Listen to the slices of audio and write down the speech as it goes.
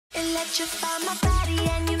electrify my body,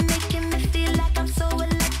 and you're making me feel like I'm so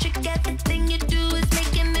electric. Everything you do is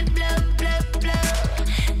making me blow, blow, blow.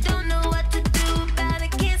 Don't know what to do about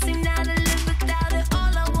it, can't seem now to live without it.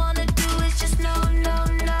 All I wanna do is just no, no,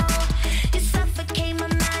 no. You suffocate my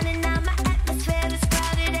mind and now my atmosphere is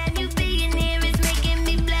crowded, and you being here is making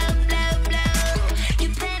me blow, blow, blow. You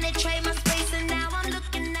penetrate my space and now I'm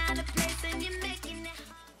looking out of place, and you're making it.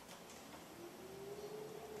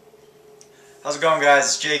 How's it going, guys?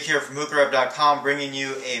 It's Jake here from HookahRev.com, bringing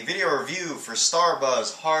you a video review for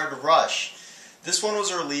Starbuzz Hard Rush. This one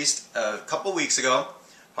was released a couple weeks ago,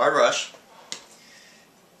 Hard Rush,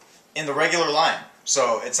 in the regular line.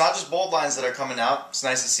 So it's not just bold lines that are coming out. It's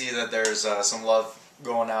nice to see that there's some love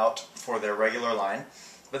going out for their regular line.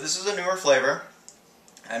 But this is a newer flavor.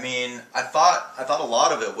 I mean, I thought a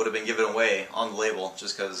lot of it would have been given away on the label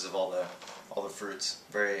just because of all the fruits.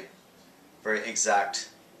 Very, very exact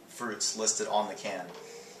fruits listed on the can.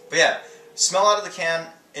 But yeah, smell out of the can,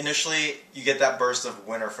 initially you get that burst of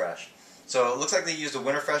winter fresh. So it looks like they used a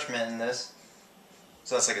winter fresh mint in this.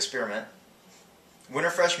 So that's like a spearmint. Winter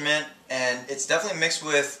fresh mint, and it's definitely mixed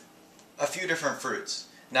with a few different fruits.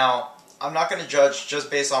 Now, I'm not going to judge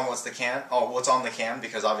just based on what's on the can,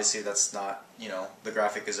 because obviously that's not, the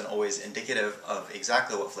graphic isn't always indicative of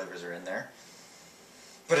exactly what flavors are in there.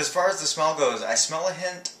 But as far as the smell goes, I smell a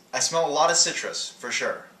hint, I smell a lot of citrus, for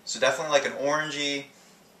sure. So definitely like an orangey,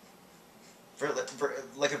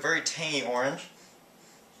 like a very tangy orange.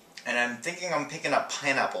 And I'm thinking I'm picking up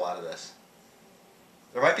pineapple out of this.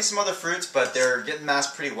 There might be some other fruits, but they're getting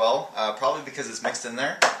masked pretty well, probably because it's mixed in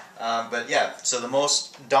there. But yeah, so the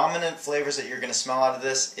most dominant flavors that you're going to smell out of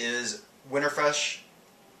this is winter fresh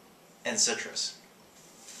and citrus.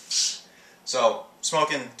 So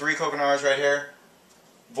smoking 3 coconuts right here,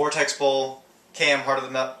 Vortex Bowl, KM Heart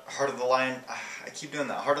of the Lion. I keep doing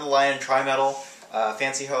that. Heart of the Lion Tri-Metal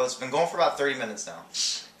Fancy Hose. Been going for about 30 minutes now.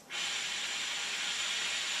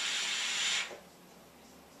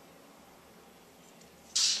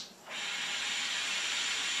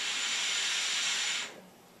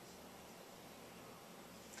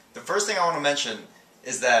 The first thing I want to mention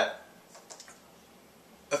is that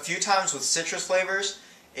a few times with citrus flavors,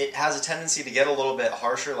 it has a tendency to get a little bit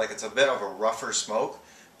harsher, like it's a bit of a rougher smoke.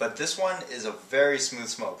 But this one is a very smooth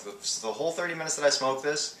smoke. The whole 30 minutes that I smoked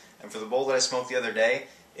this, and for the bowl that I smoked the other day,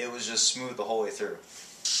 it was just smooth the whole way through.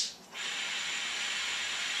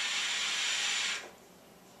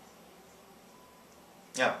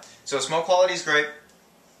 Yeah, so smoke quality is great.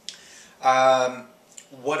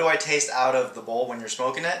 What do I taste out of the bowl when you're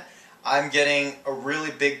smoking it? I'm getting a really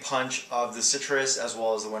big punch of the citrus as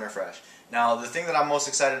well as the winter fresh. Now, the thing that I'm most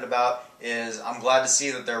excited about is I'm glad to see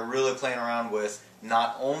that they're really playing around with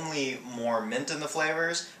not only more mint in the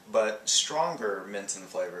flavors, but stronger mint in the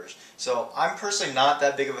flavors. So I'm personally not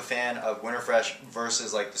that big of a fan of winter fresh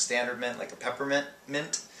versus like the standard mint, like a peppermint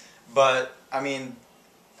mint. But I mean,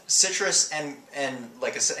 citrus and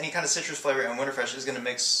like any kind of citrus flavor and winter fresh is going to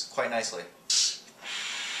mix quite nicely.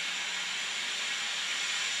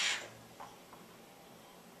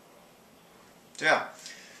 So yeah,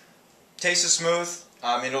 taste is smooth.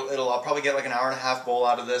 I'll probably get like an 1.5-hour bowl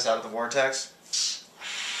out of this, out of the Vortex.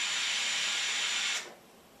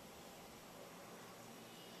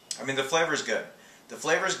 I mean, the flavor's good. The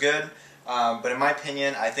flavor's good, but in my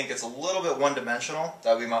opinion, I think it's a little bit one-dimensional.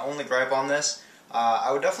 That would be my only gripe on this.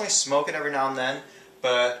 I would definitely smoke it every now and then,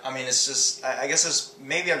 but I mean, it's just, I guess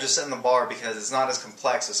maybe I'm just setting the bar because it's not as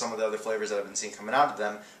complex as some of the other flavors that I've been seeing coming out of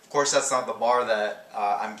them. Of course, that's not the bar that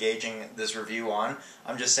I'm gauging this review on.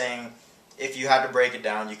 I'm just saying, if you had to break it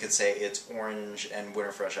down, you could say it's orange and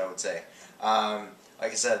winter fresh, I would say.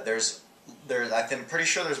 Like I said, I'm pretty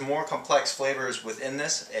sure there's more complex flavors within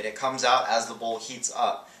this, and it comes out as the bowl heats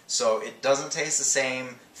up. So it doesn't taste the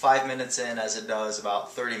same 5 minutes in as it does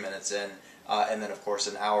about 30 minutes in, and then of course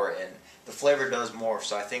an hour in. The flavor does morph,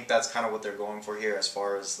 so I think that's kind of what they're going for here as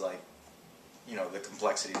far as like, the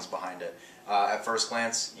complexities behind it. At first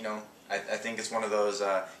glance, I think it's one of those,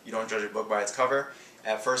 you don't judge a book by its cover.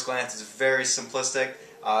 At first glance, it's very simplistic,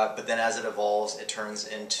 but then as it evolves, it turns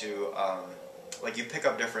into, like you pick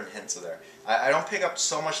up different hints of there. I don't pick up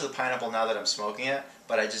so much of the pineapple now that I'm smoking it,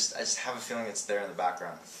 but I just have a feeling it's there in the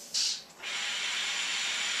background.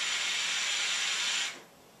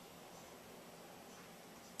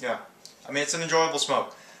 Yeah, I mean, it's an enjoyable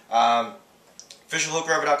smoke. Official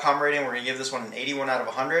HookahRev.com rating, we're going to give this one an 81 out of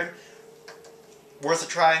 100. Worth a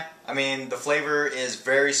try. I mean, the flavor is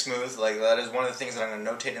very smooth. Like, that is one of the things that I'm going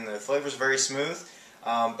to notate in there. The flavor is very smooth,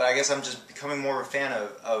 but I guess I'm just becoming more of a fan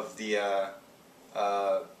of the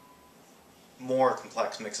more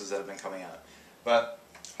complex mixes that have been coming out. But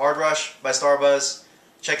Hard Rush by Starbuzz,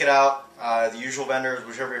 check it out. The usual vendors,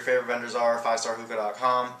 whichever your favorite vendors are,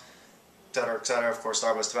 5starhookah.com, etc., etc. Of course,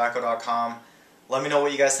 StarbuzzTobacco.com. Let me know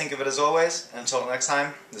what you guys think of it as always. And until next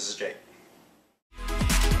time, this is Jake.